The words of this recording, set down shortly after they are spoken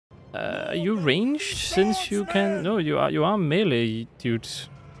Are you ranged since you can? No, you are melee, dude.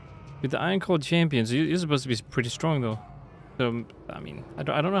 With the Iron Core champions, you're supposed to be pretty strong though. So I mean, I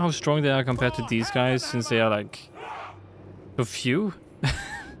don't know how strong they are compared to these guys since they are like so few.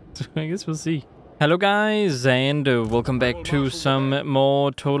 So I guess we'll see. Hello guys, and welcome back to some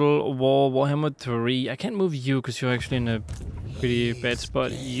more Total War Warhammer 3. I can't move you because you're actually in a pretty bad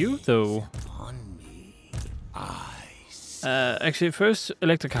spot. You though. Actually, first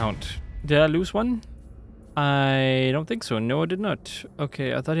elect account. Did I lose one? I don't think so. No, I did not.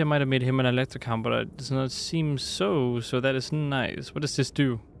 Okay, I thought I might have made him an elect account, but it does not seem so. So that is nice. What does this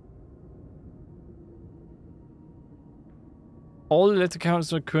do? All elect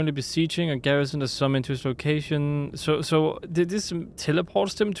accounts are currently besieging a garrison is summoned to his location. So did this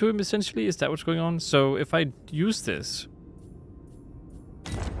teleports them to him essentially? Is that what's going on? So if I use this,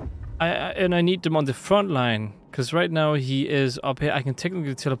 I need them on the front line. Because right now he is up here. I can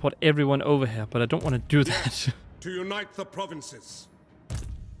technically teleport everyone over here, but I don't want to do that. To unite the provinces.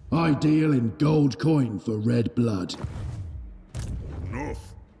 I deal in gold coin for red blood.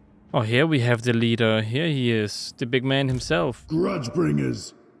 North. Oh, here we have the leader. Here he is, the big man himself. Grudge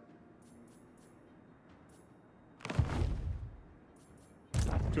bringers.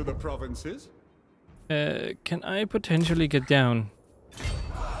 To the provinces. Can I potentially get down?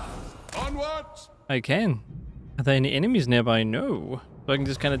 Onwards. I can. Are there any enemies nearby? No. So I can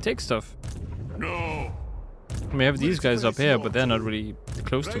just kind of take stuff. No. We have these guys up here, but they're not really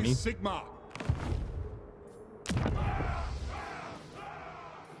close to me. Sigma.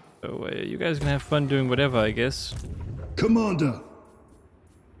 So you guys can have fun doing whatever, I guess. Commander.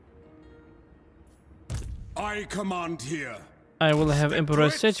 I command here. I will have Emperor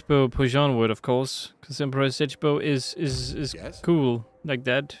Sechbo push onward, of course, because Emperor Sechbo is Yes? cool like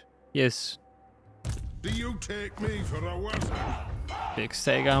that. Yes. Do you take me for a weapon? Big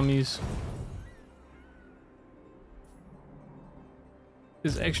stag armies.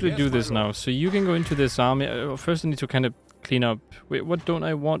 Let's actually do this now. So you can go into this army. First I need to kind of clean up. Wait, what don't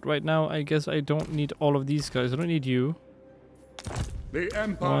I want right now? I guess I don't need all of these guys. I don't need you. The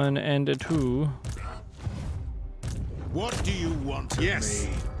Empire. 1 and a 2. What do you want of Yes.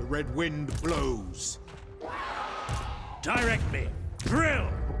 me? The red wind blows. Direct me. Drill.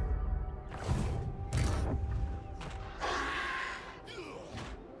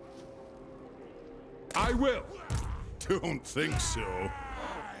 I will. Don't think so.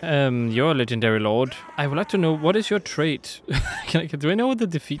 You're a legendary lord. I would like to know, what is your trait? Do I know what the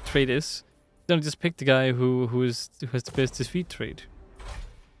defeat trait is? Don't just pick the guy who has the best defeat trait.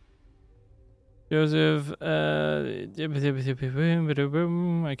 Joseph, I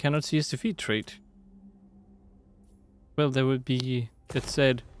cannot see his defeat trait. Well, there would be, that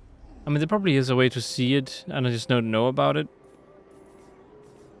said. I mean, there probably is a way to see it, and I just don't know about it.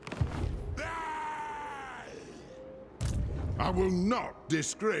 I will not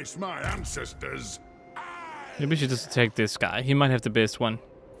disgrace my ancestors. Maybe we should just attack this guy. He might have the best one.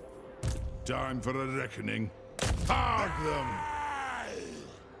 Time for a reckoning. Hard them.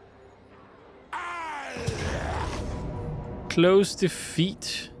 Close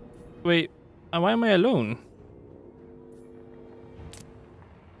defeat. Wait, why am I alone?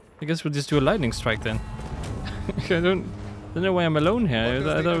 I guess we'll just do a lightning strike then. I don't know why I'm alone here. I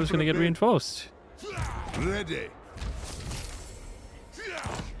thought I was gonna get reinforced. Ready.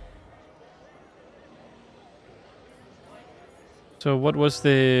 So what was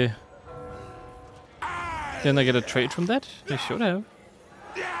the... Didn't I get a trade from that? They should have.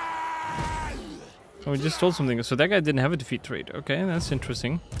 Oh, we just stole something. So that guy didn't have a defeat trade. Okay, that's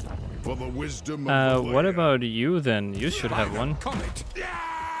interesting. For the wisdom of the What land. about you then? You should have one. Comet.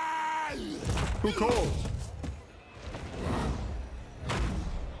 Who calls?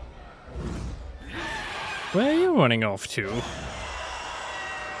 Where are you running off to?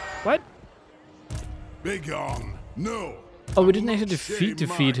 What? Begone. No. Oh, we didn't I will actually not defeat shame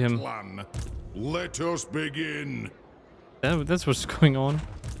my him. clan. Let us begin. That's what's going on.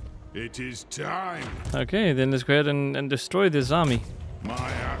 It is time. Okay, then let's go ahead and destroy this army. My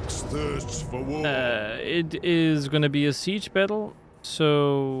axe thirsts for war. It is gonna be a siege battle.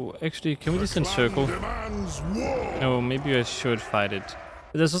 So actually, can we just encircle? Demands war. No, maybe I should fight it.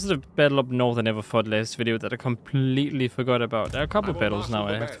 There's also the battle up north I never fought last video that I completely forgot about. There are a couple battles now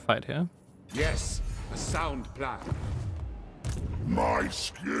I have to fight here. Yes, a sound plan. My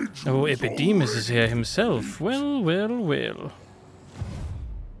schedule. Oh, Epidemus is here himself. Well, well, well.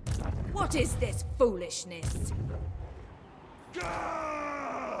 What is this foolishness?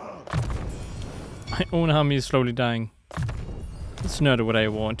 My own army is slowly dying. It's not what I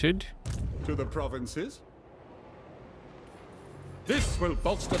wanted. To the provinces. This will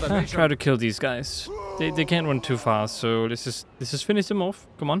bolster the Try nation. to kill these guys. They can't run too fast, so let's just finish them off.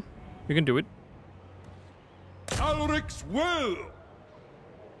 Come on, you can do it. Ulrich's will.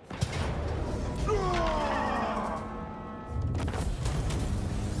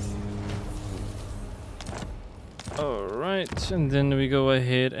 Alright, and then we go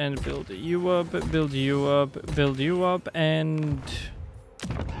ahead and build you up, build you up, build you up, and...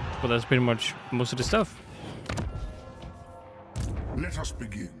 well, that's pretty much most of the stuff. Let us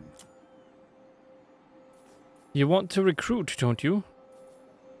begin. You want to recruit, don't you?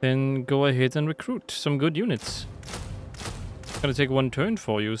 Then go ahead and recruit some good units. It's gonna take one turn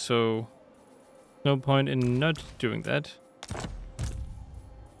for you, so... no point in not doing that.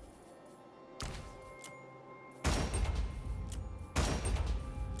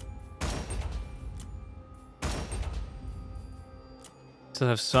 Still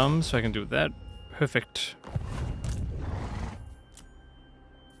have some, so I can do that. Perfect.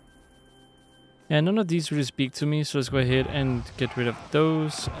 And none of these really speak to me, so let's go ahead and get rid of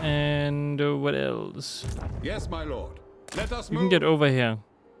those. And what else? Yes, my lord. Let us You move. can get over here.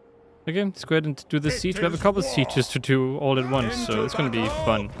 Okay, let's go ahead and do the siege. We have a couple of sieges to do all at once, so it's gonna be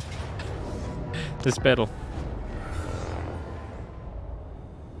fun. This battle.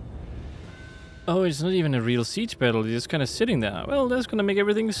 Oh, it's not even a real siege battle, you're just kind of sitting there. Well, that's gonna make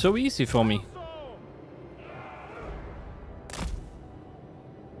everything so easy for me.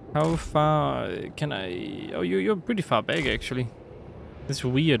 How far can I... oh, you're pretty far back, actually. That's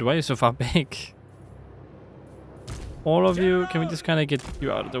weird, why are you so far back? All of you, can we just kind of get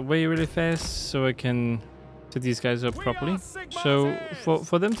you out of the way really fast so I can set these guys up properly? So,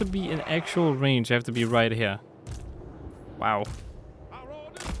 for them to be in actual range, I have to be right here. Wow.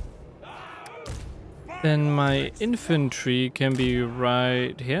 Then my infantry can be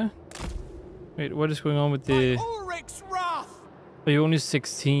right here. Wait, what is going on with the... oh, you're only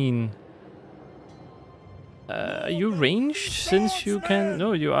 16. Are you ranged since you can...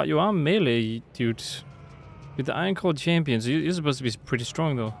 no, you are melee, dude. With the Iron Core champions, you're supposed to be pretty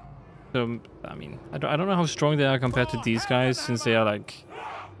strong though. So, I mean, I don't know how strong they are compared to these guys since they are like...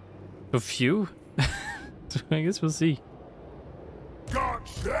 so few. So I guess we'll see.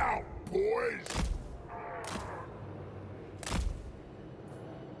 Guts out, boys!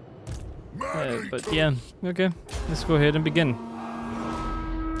 But yeah, okay. Let's go ahead and begin.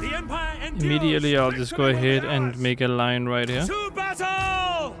 The Empire endures. Immediately, I'll just go ahead and make a line right here. To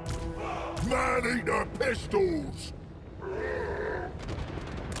battle! Man-eater pistols!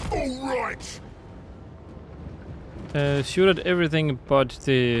 All right! Shoot at everything but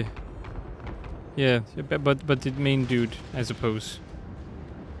the... yeah, but the main dude, I suppose.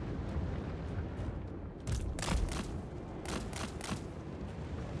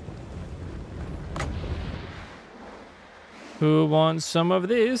 Who wants some of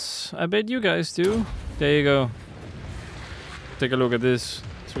this? I bet you guys do. There you go. Take a look at this.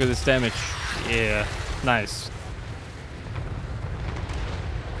 Let's look at this damage. Yeah, nice.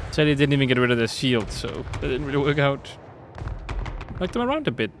 Sadly, didn't even get rid of the shield, so that didn't really work out. Knocked them around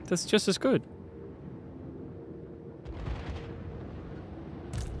a bit. That's just as good.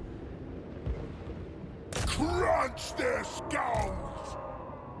 Crunch their skulls!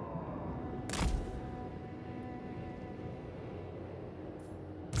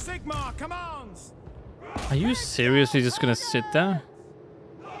 Sigmar commands! Are you seriously just gonna sit there?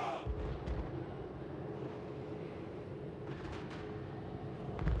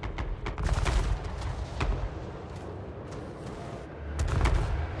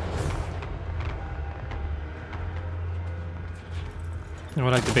 I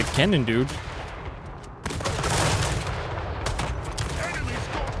like the big cannon, dude.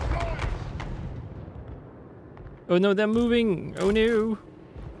 Oh no, they're moving! Oh no!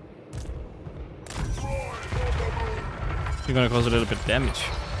 You're gonna cause a little bit of damage.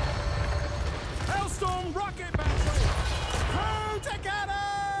 Hellstorm rocket battery! Crew to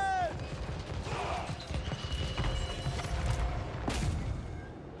cannon!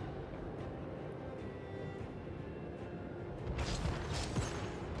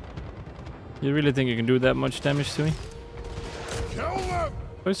 You really think you can do that much damage to me? Kill them!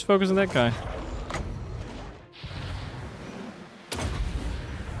 Let's focus on that guy.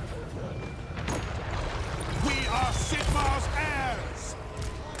 We are Sigmar's heirs!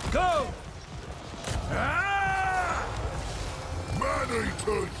 Go! Ah!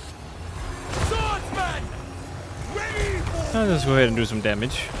 Man-eaters! Swordsmen! Ready for... I'll just go ahead and do some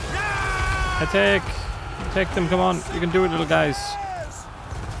damage. Attack! Attack them, come on. You can do it, little guys.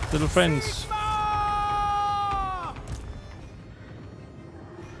 Little friends.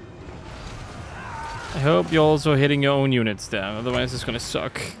 I hope you're also hitting your own units there, otherwise it's gonna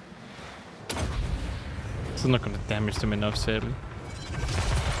suck. It's not gonna damage them enough, sadly.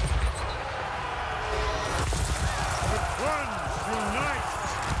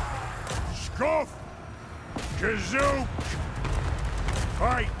 Scoff! Kazook!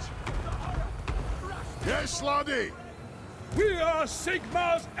 Fight! Yes, laddie! We are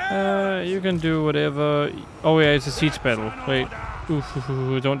Sigmar's You can do whatever. Oh yeah, it's a siege battle. Wait. Oof,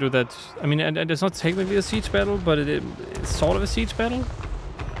 don't do that. I mean, and it's not technically a siege battle, but it's sort of a siege battle.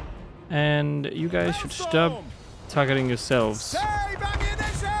 And you guys should stop targeting yourselves. Save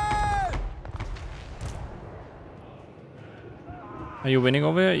ammunition! Are you winning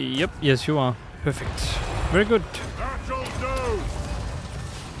over here? Yep, yes you are. Perfect. Very good. That'll do!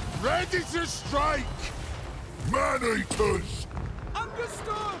 Ready to strike! Man-eaters!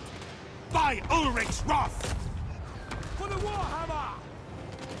 Understood! by Ulrich's wrath. For the Warhammer!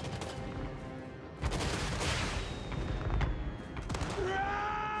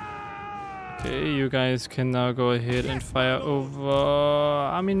 Okay, you guys can now go ahead and fire over...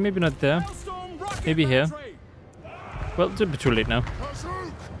 I mean, maybe not there. Maybe here. Well, it's a bit too late now.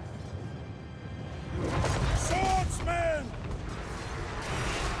 Swordsman!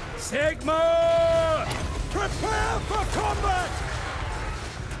 Sigmar! Prepare for combat!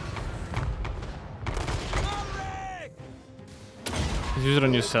 Just use it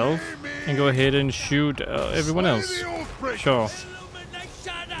on yourself and go ahead and shoot everyone else. Sure.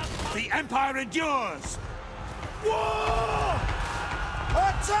 The Empire endures! War!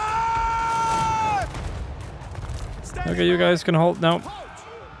 Attack! Okay, you guys can hold now.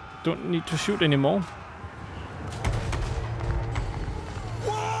 Don't need to shoot anymore.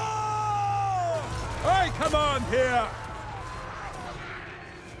 War! I command here!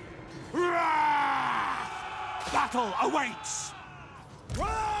 Battle awaits! For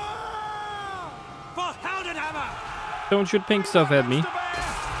Heldenhammer! Don't shoot pink stuff at me.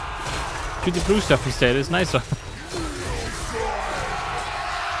 Shoot the blue stuff instead, it's nicer.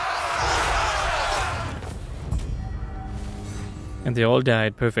 And they all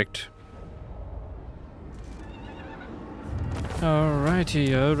died, perfect.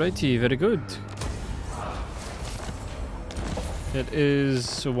 Alrighty, very good. That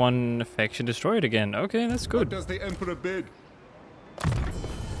is one faction destroyed again. Okay, that's What good. does the Emperor bid?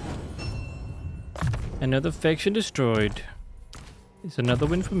 Another faction destroyed. It's another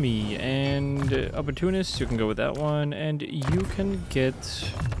win for me. And opportunists, you can go with that one. And you can get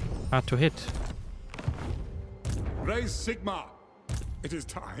hard to hit. Raise Sigmar. It is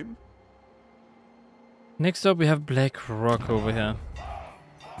time. Next up, we have Black Rock over here.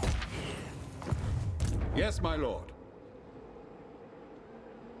 Yes, my lord.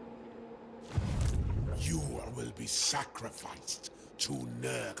 You will be sacrificed to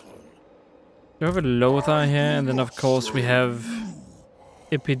Nurgle. We have a Lothar here, and then of course we have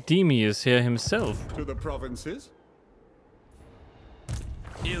Epidemius here himself. To the provinces.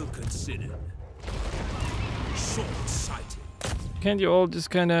 Ill considered. Short-sighted. Can't you all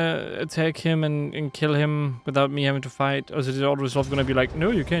just kind of attack him and kill him without me having to fight? Or is the auto resolve gonna be like, no,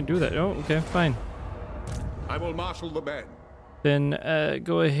 you can't do that? Oh, okay, fine. I will marshal the men. Then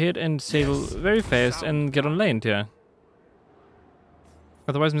go ahead and sail very fast and get on land here.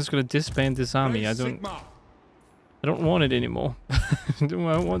 Otherwise, I'm just gonna disband this army. I don't want it anymore. I don't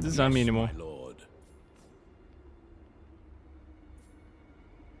want this army anymore. My lord.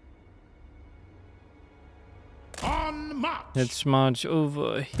 On march! Let's march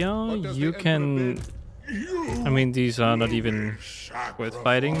over here. What does You the Emperor can... bid? I mean, these are not even worth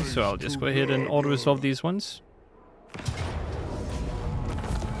fighting, so I'll just go ahead and auto-resolve these ones.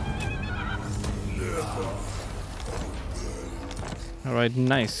 Alright,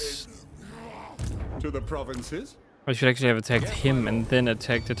 nice. To the provinces. I should actually have attacked him and then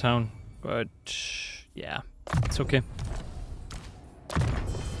attacked the town. But, yeah, it's okay.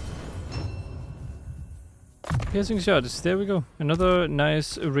 Piercing shots, there we go. Another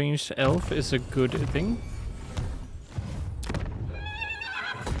nice ranged elf is a good thing.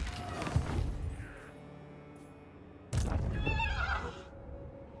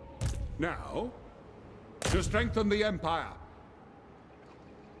 Now, to strengthen the Empire.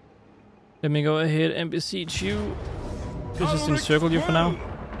 Let me go ahead and besiege you. Just encircle you for now.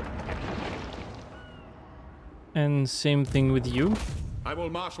 And same thing with you. I will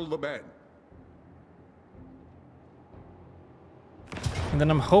marshal the men. And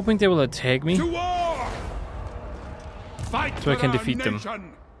then I'm hoping they will attack me. To war! Fight So I for can our defeat them.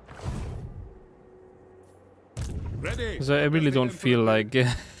 nation. Ready. Because I really Let the don't feel Emperor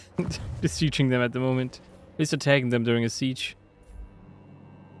like besieging them at the moment. At least attacking them during a siege.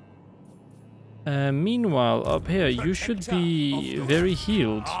 Meanwhile, up here, you should be very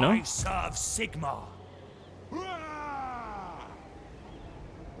healed, no? I serve Sigma.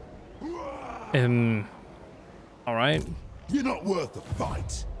 Alright. You're not worth a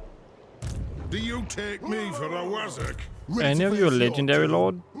fight. Do you take me for a wazzock? Any of you a legendary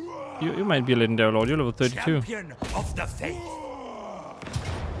lord? You might be a legendary lord. You're level 32. Champion of the faith.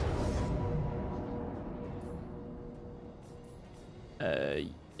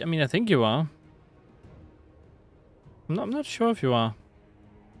 I mean, I think you are. I'm not sure if you are.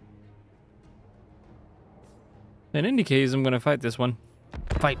 In any case, I'm gonna fight this one.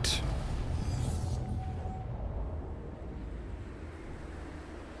 Fight.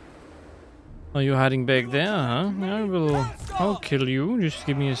 Are you hiding back there, huh? I'll kill you. Just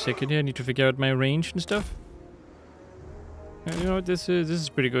give me a second here. I need to figure out my range and stuff. You know what? This is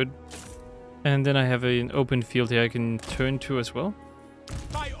pretty good. And then I have an open field here I can turn to as well.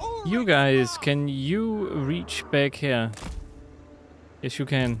 You guys, can you reach back here? Yes, you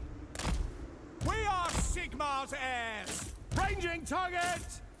can. We are Sigma's heirs. Ranging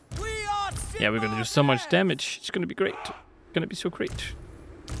target. We are Sigma's Yeah, we're gonna do so much damage. It's gonna be great. Gonna be so great.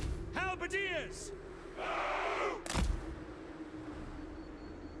 Halberdiers.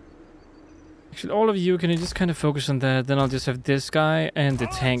 Actually, all of you, can you just kind of focus on that? Then I'll just have this guy and the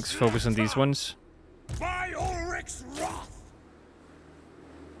tanks focus on these ones. By Ulrich's wrath.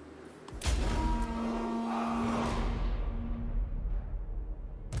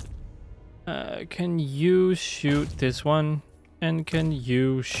 Can you shoot this one? And can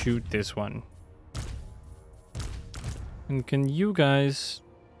you shoot this one? And can you guys,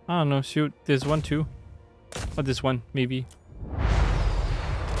 I don't know, shoot this one too? Or this one, maybe.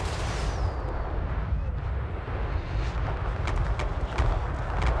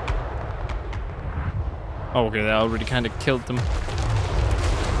 Oh, okay, that already kind of killed them.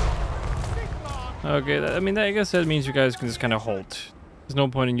 Okay, I mean, I guess that means you guys can just kind of hold. There's no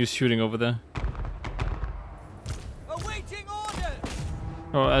point in you shooting over there. Awaiting orders.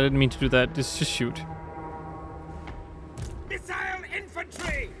 Oh, I didn't mean to do that. Just shoot. Missile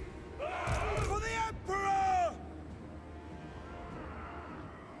infantry. For the Emperor.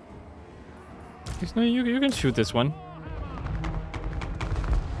 No, you can shoot this one.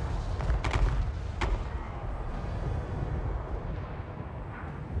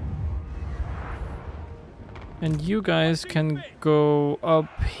 And you guys can go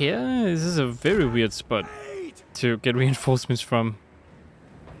up here. This is a very weird spot to get reinforcements from.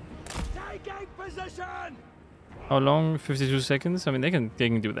 Taking position. How long? 52 seconds? I mean, they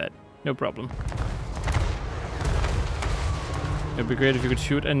can do that. No problem. It'd be great if you could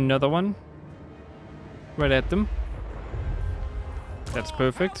shoot another one right at them. That's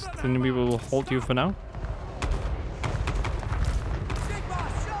perfect. Then we will hold you for now.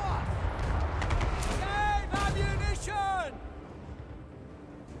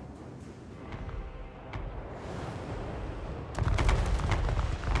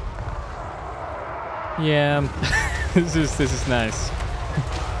 Yeah, this is nice.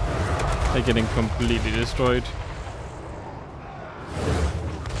 They're getting completely destroyed.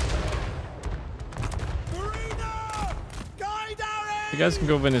 You guys can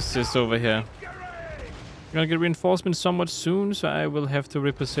go finish this over here. We're gonna get reinforcements somewhat soon, so I will have to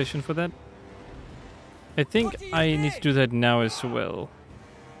reposition for that. I think I need to do that now as well.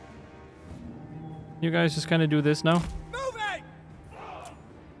 You guys just kind of do this now.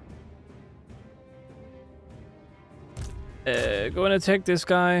 Go and attack this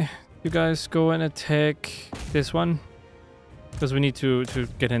guy. You guys go and attack this one. Because we need to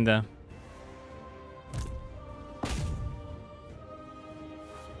get in there.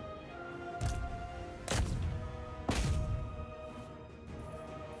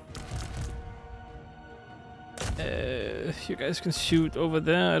 You guys can shoot over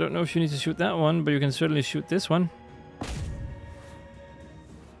there. I don't know if you need to shoot that one, but you can certainly shoot this one.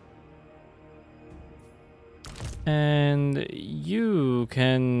 And you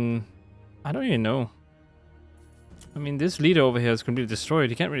can... I don't even know. I mean, this leader over here is completely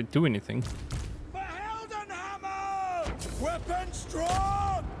destroyed. He can't really do anything. Weapon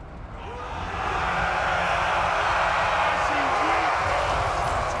strong!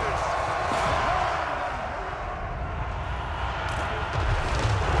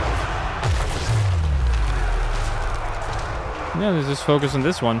 Yeah, let's just focus on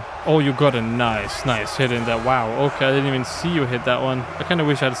this one. Oh, you got a nice hit in that. Wow, okay, I didn't even see you hit that one. I kind of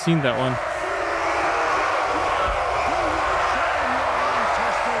wish I'd seen that one.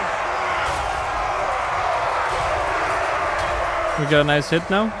 We got a nice hit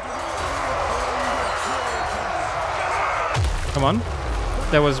now. Come on.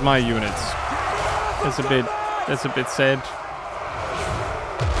 That was my units. That's a bit sad.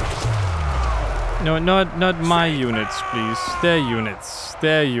 No, not my units, please. Their units.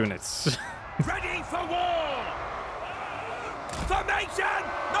 Their units. Ready for war! Formation!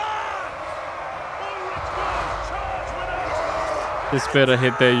 March! This better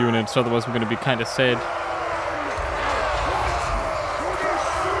hit their units, otherwise we're gonna be kind of sad.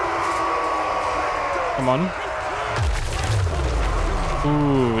 Come on.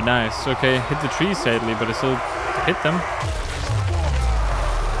 Ooh, nice. Okay, hit the tree sadly, but I still hit them.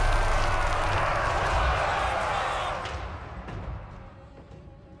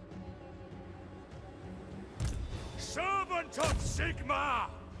 Servant of Sigma!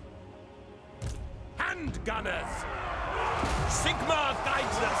 Handgunners! Sigma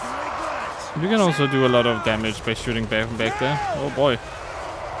guides us! You can also do a lot of damage by shooting back from back there. Oh boy.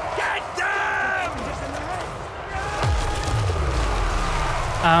 Get them!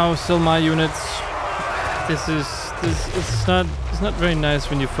 Ow, still my units. It's not very nice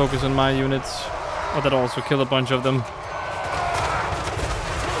when you focus on my units. Oh, that also kill a bunch of them.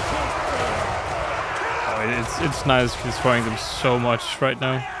 Oh, it's nice destroying them so much right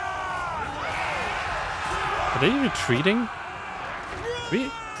now. Are they retreating?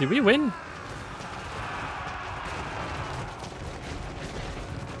 Did we win?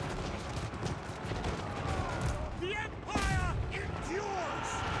 The Empire endures!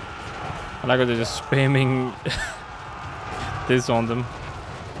 I like how they're just spamming this on them.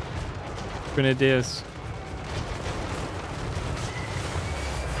 Grenadiers.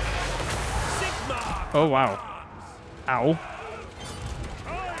 Sigma! Oh wow. Ow.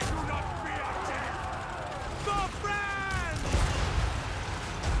 I do not fear death! For Franz!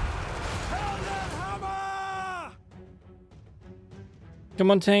 WARHAMMER! Come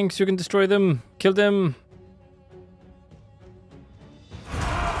on, tanks, you can destroy them. Kill them.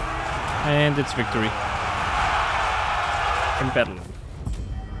 And it's victory. In battle.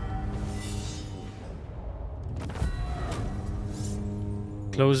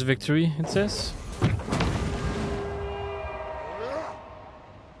 Close victory, it says.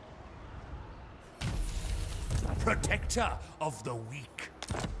 Protector of the weak.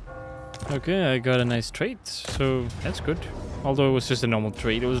 Okay, I got a nice trait, so that's good. Although it was just a normal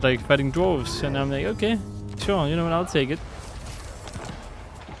trait, it was like fighting dwarves, and I'm like, okay, sure, you know what, I'll take it.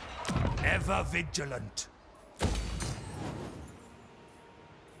 Ever vigilant.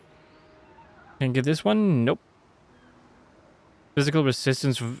 Can get this one? Nope. Physical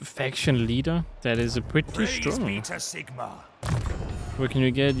resistance faction leader. That is a pretty Praise strong. be to Sigma. What can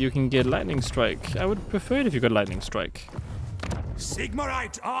you get? You can get lightning strike. I would prefer it if you got lightning strike.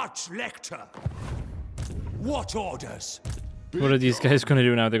 Sigmarite Arch-Lector. What orders? What are these guys gonna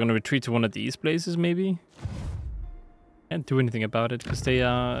do now? They're gonna retreat to one of these places, maybe? Can't do anything about it because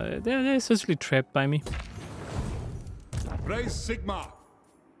they're essentially trapped by me. Raise Sigma.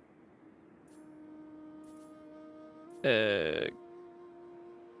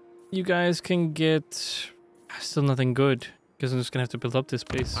 You guys can get still nothing good because I'm just gonna have to build up this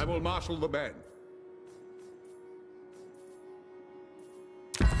base. I will marshal the men.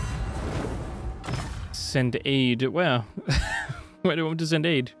 Send aid. Where? Where do you want to send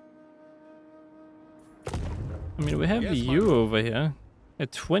aid? I mean, we have Yes, you over here. A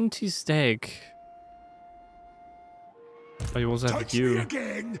 20 stack. Oh, you also have Touch me you.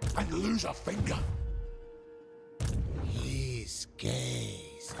 again and lose a finger. Please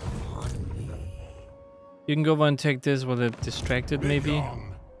gaze upon me. You can go over and take this while they're distracted, maybe.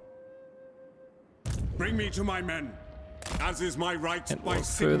 Gone. Bring me to my men, as is my right And by walk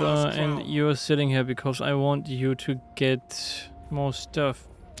Sigma's further, crown. and you're sitting here because I want you to get more stuff.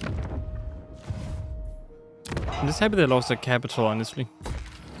 I'm just happy they lost their capital, honestly.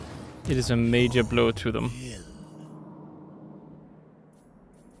 It is a major blow to them.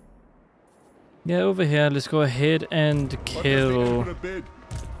 Yeah, over here, let's go ahead and What does the kill. Emperor bid?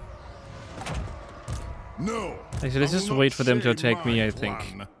 No. Actually, let's I will just not wait for them to share attack me, my I think.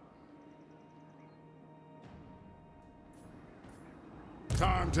 plan.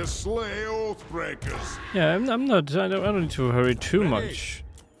 Time to slay Oathbreakers. Yeah, I'm not. I don't need to hurry too Ready. much.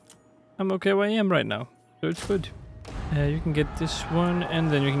 I'm okay where I am right now, so it's good. You can get this one,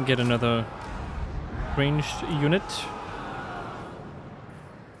 and then you can get another ranged unit.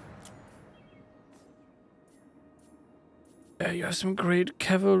 You have some great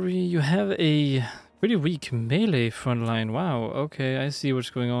cavalry. You have a pretty weak melee front line. Wow. Okay, I see what's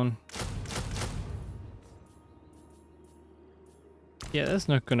going on. Yeah, that's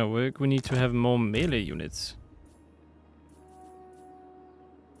not gonna work. We need to have more melee units.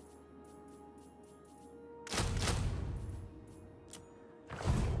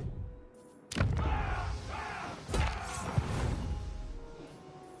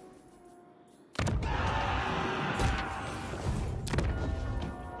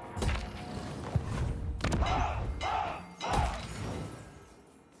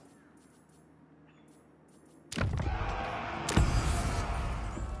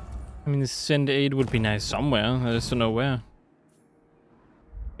 mean, send aid would be nice somewhere. I just don't know where.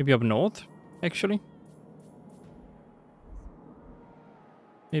 Maybe up north, actually.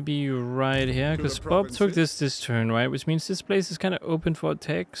 Maybe right here, because Bob took this turn, right? Which means this place is kind of open for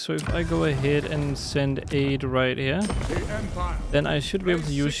attack. So if I go ahead and send aid right here, then I should be able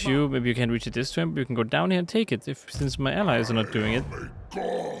to use you. Maybe you can't reach it this turn, but you can go down here and take it, since my allies are not doing it.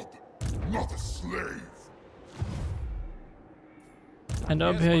 God, not a slave. And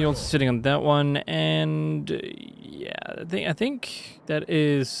up here, you're also sitting on that one, and yeah, I think that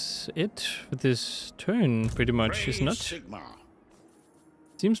is it for this turn, pretty much, isn't it?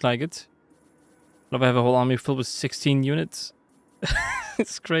 Seems like it. Love I have a whole army filled with 16 units.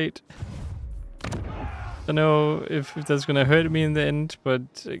 It's great. Don't know if that's gonna hurt me in the end,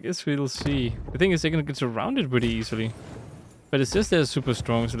 but I guess we'll see. The thing is, they're gonna get surrounded pretty easily. But it says they're super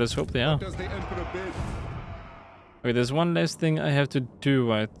strong, so let's hope they are. Okay, there's one last thing I have to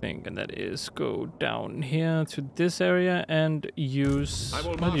do, I think, and that is go down here to this area and use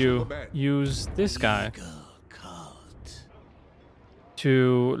use this guy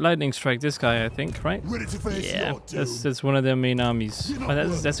to lightning strike this guy, I think, right? Yeah, that's one of their main armies. Oh,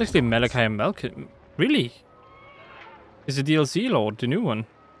 that's actually Malachi and Malkin. Really? It's a DLC lord, the new one.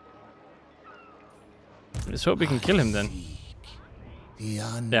 Let's hope we can kill him then. They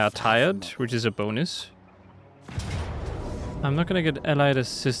are tired, which is a bonus. I'm not gonna get allied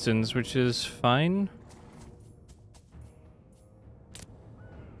assistance, which is fine.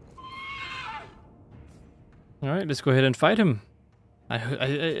 Alright, let's go ahead and fight him. I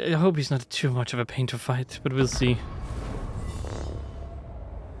hope he's not too much of a pain to fight, but we'll see.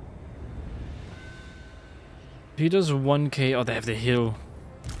 If he does 1k... Oh, they have the hill.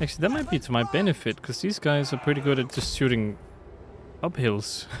 Actually, that might be to my benefit, because these guys are pretty good at just shooting up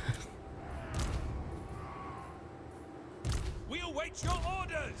hills.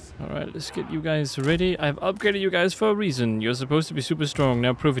 Alright, let's get you guys ready. I've upgraded you guys for a reason. You're supposed to be super strong.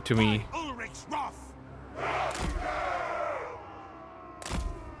 Now prove it to me.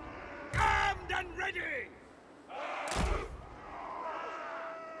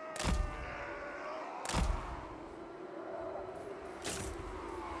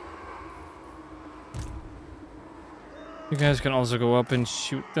 You guys can also go up and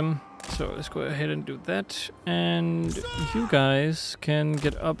shoot them. So let's go ahead and do that. And you guys can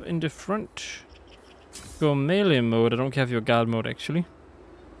get up in the front. Go melee mode. I don't care if you're guard mode, actually.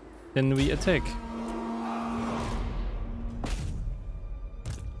 Then we attack.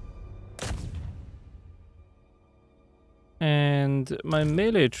 And my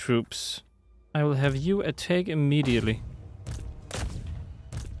melee troops, I will have you attack immediately.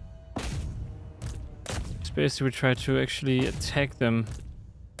 Basically, we try to actually attack them.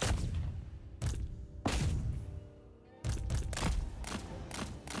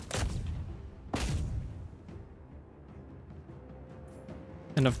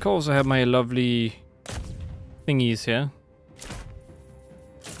 And of course, I have my lovely thingies here.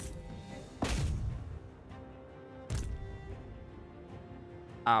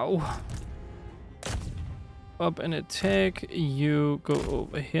 Ow. Up and attack. You go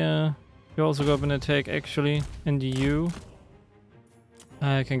over here. You also go up and attack, actually. And you...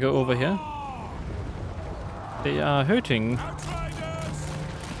 I can go over here. They are hurting.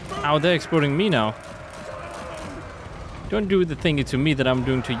 Ow, they're exploding me now. Don't do the thingy to me that I'm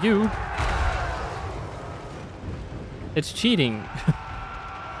doing to you. It's cheating.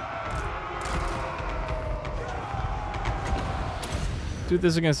 Do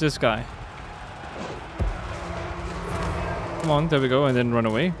this against this guy. Come on, there we go, and then run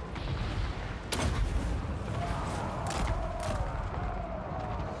away.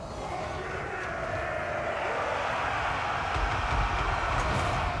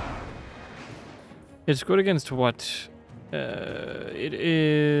 It's good against what? It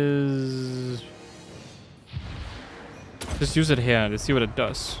is... Just use it here. Let's see what it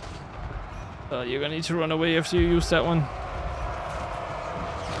does. You're gonna need to run away after you use that one.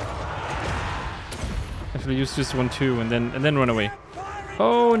 Actually, use this one too, and then run away.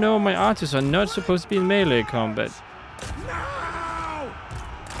 Oh no, my archers are not supposed to be in melee combat.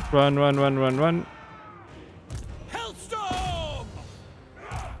 Run, run, run, run, run.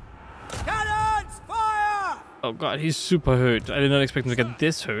 Oh god, he's super hurt. I did not expect him to get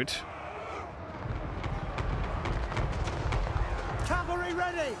this hurt. Cavalry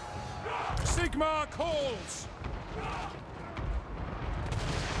ready! Sigmar calls!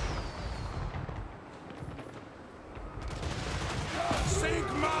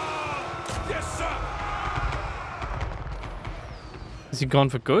 Sigmar! Yes, sir! Is he gone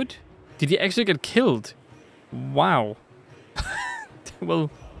for good? Did he actually get killed? Wow. Well,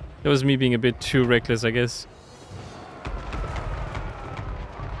 That was me being a bit too reckless, I guess.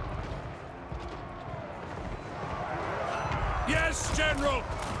 Yes, General!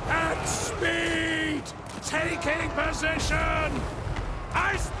 At speed! Taking position!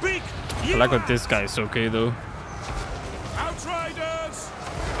 I speak! I like what this guy's okay, though. Outriders!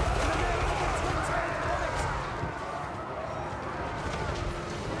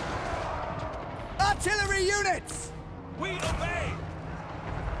 Artillery units! We obey!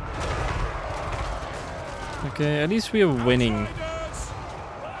 Okay, at least we are winning.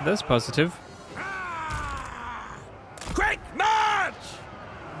 That's positive. Quick march!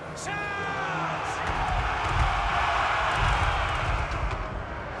 Charge!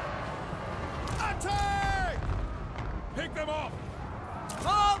 Attack! Pick them off!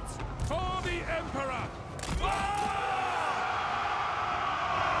 Halt! For the Emperor!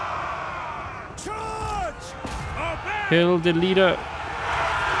 Charge! Obey! Kill the leader.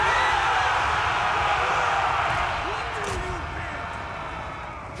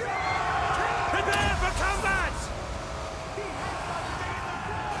 Prepare for combat!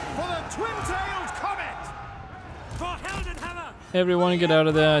 For the twin-tailed comet! For Heldenhammer! Everyone get out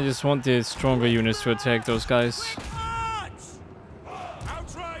of there. I just want the stronger units to attack those guys. March!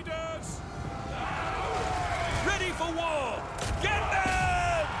 Outriders! Ready for war! Get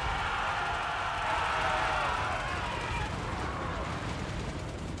them!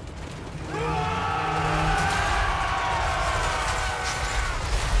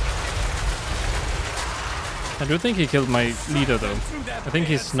 I do think he killed my leader, though. I think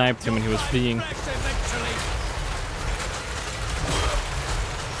he sniped him when he was fleeing.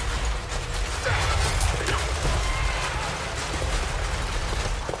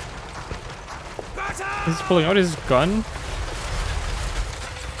 He's pulling out his gun.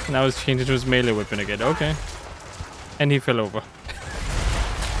 Now he's changed to his melee weapon again. Okay. And he fell over.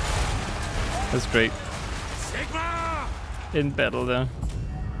 That's great. Sigma! In battle there.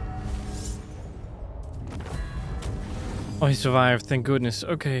 Oh, he survived. Thank goodness.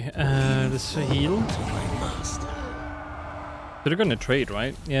 Okay, let's heal. So they're gonna trade,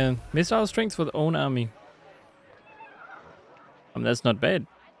 right? Yeah. Missile strength for the own army. That's not bad.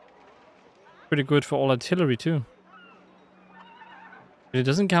 Pretty good for all artillery too. But it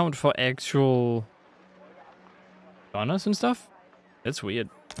doesn't count for actual gunners and stuff? That's weird.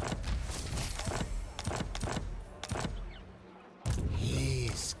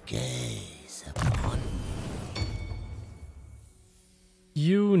 His gaze upon me.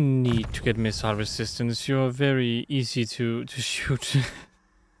 You need to get missile resistance. You're very easy to shoot.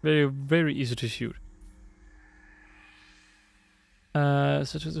 very easy to shoot.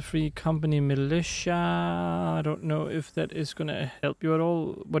 Such as a free company militia. I don't know if that is gonna help you at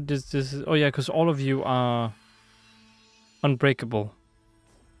all. What is this? Oh yeah, because all of you are unbreakable.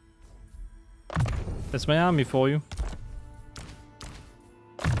 That's my army for you.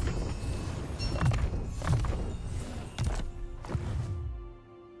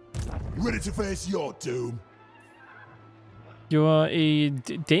 Ready to face your doom? You are a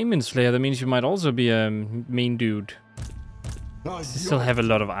Daemon Slayer. That means you might also be a main dude. You still have a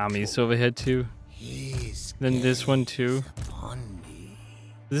lot of armies over here too. Then this one too.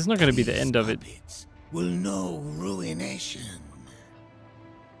 This is not going to be the end of it. Will know ruination.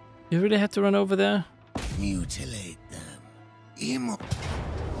 You really have to run over there? Mutilate them.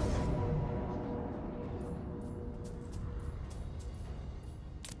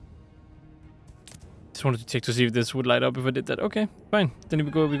 Just wanted to check to see if this would light up if I did that. Okay, fine. Then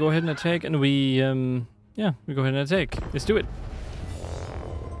we go ahead and attack, and we yeah, we go ahead and attack. Let's do it.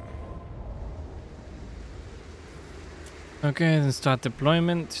 Okay, then start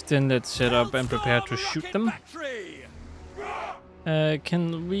deployment. Then let's set up and prepare to shoot them.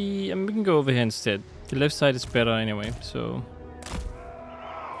 Can we? We can go over here instead. The left side is better anyway, so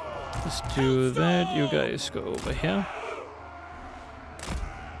let's do that. You guys go over here.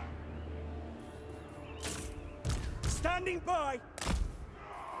 Standing by.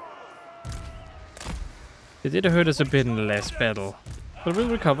 They did hurt us a bit in the last battle, but we'll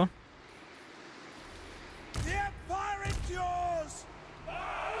recover. The Empire endures.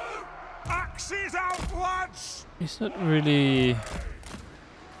 Axes out, lads. It's not really.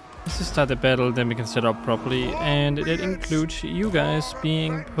 Let's just start the battle, then we can set up properly, and that includes you guys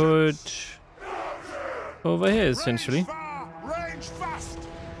being put over here, essentially. Range fast.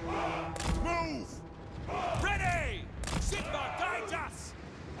 Move. Ready. Sigma, guide us.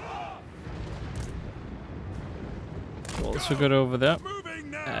 Also good over there.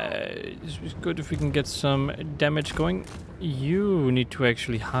 Moving now. It's good if we can get some damage going. You need to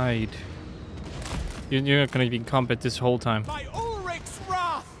actually hide. You're not gonna be in combat this whole time. By Ulrich's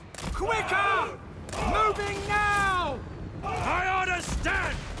wrath. Quicker! Moving now! I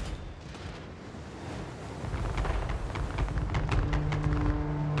understand!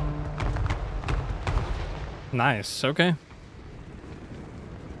 Nice, okay.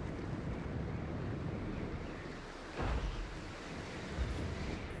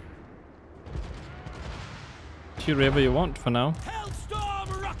 Shoot wherever you want for now.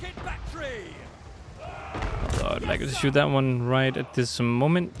 Hellstorm rocket battery! Although I'd like to shoot that one right at this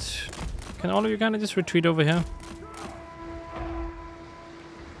moment. Can all of you kind of just retreat over here?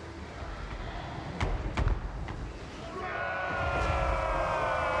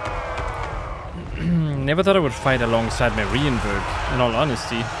 Never thought I would fight alongside Marienburg, in all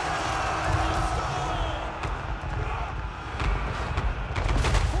honesty.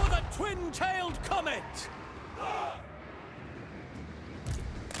 For the twin-tailed comet!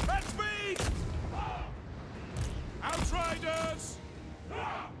 That's me! Outriders!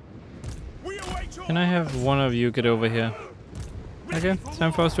 We await your Can I have one of you get over here? Okay,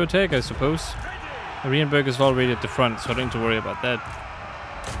 time for us to attack, I suppose. Marienburg is already at the front, so I don't need to worry about that.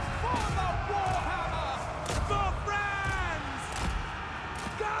 For the Warhammer! For Franz!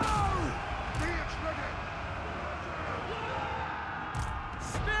 Go!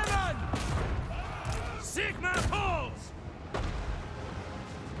 Spearman! Sigma pulls!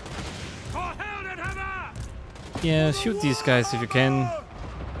 For Heldenhammer! Yeah, shoot these guys if you can.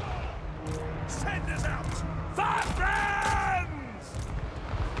 Send us out! For Franz!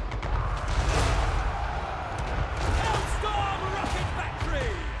 Hellstorm rocket battery!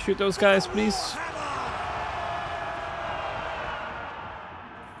 Shoot those guys, please.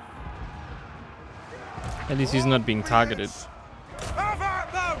 At least he's not being targeted.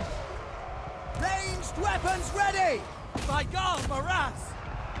 Avert them! Ranged weapons ready! By Karl!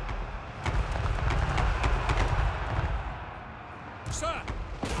 Sir!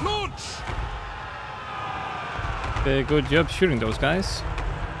 Launch! Very good job shooting those guys.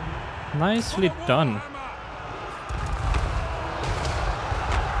 Nicely done.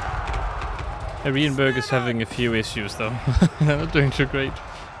 Marienburg is having a few issues though. They're not doing too great.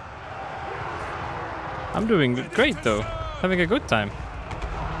 I'm doing great though. Having a good time.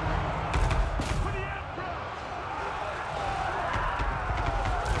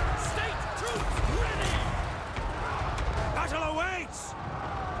 State troops ready! Battle awaits!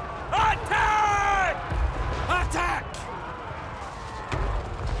 Attack! Attack!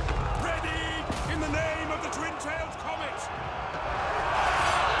 Ready in the name of the twin-tailed comet!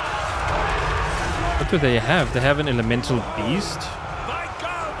 What do they have? They have an elemental beast? By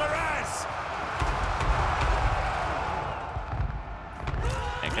Karl!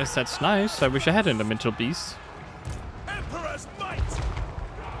 I guess that's nice. I wish I had an elemental beast. Emperor's might!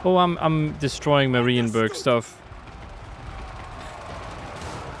 Oh, I'm destroying Marienburg stuff.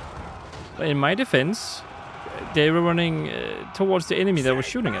 But in my defense, they were running towards the enemy that was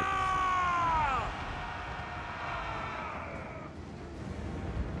shooting it.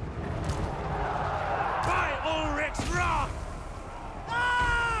 By Ulrich's wrath!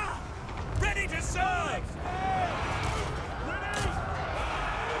 Ah! Ready to serve! Ready!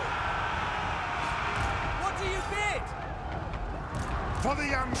 What do you bid? For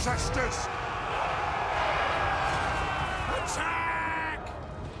the ancestors! Attack!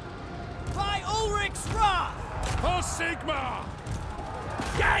 By Ulrich's wrath! For Sigma!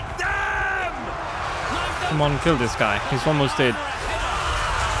 Get them! Come on, kill this guy. He's almost dead.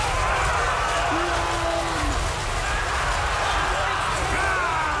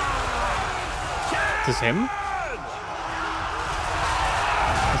 Is this him? Is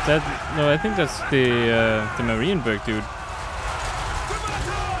that... No, I think that's the Marienburg dude.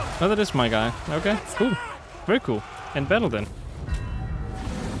 Oh, that is my guy. Okay, cool. Very cool. End battle then.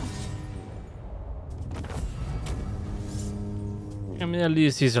 I mean, at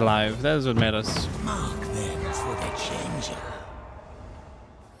least he's alive. That's what matters. Mark them for the changer.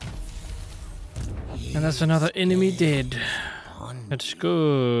 And that's another enemy dead. That's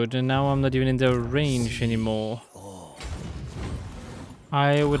good. And now I'm not even in their range anymore.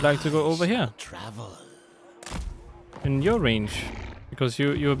 I would like to go over here. Travel. In your range. Because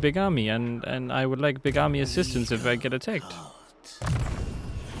you're a big army, and I would like big army assistance if I get attacked.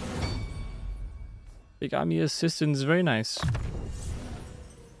 Big army assistance, very nice.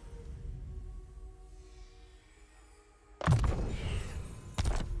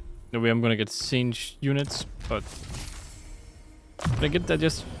 No way I'm gonna get singed units, but I get that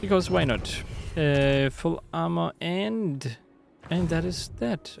just because why not? Full armor and that is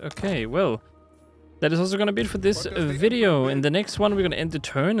that. Okay, well, that is also gonna be it for this video. In the next one, we're gonna end the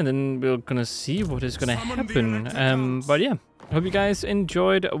turn, and then we're gonna see what is gonna happen. But yeah, Hope you guys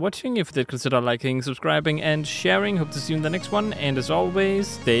enjoyed watching. If you did, consider liking, subscribing, and sharing. Hope to see you in the next one. And as always,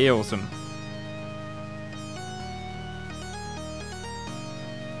 stay awesome.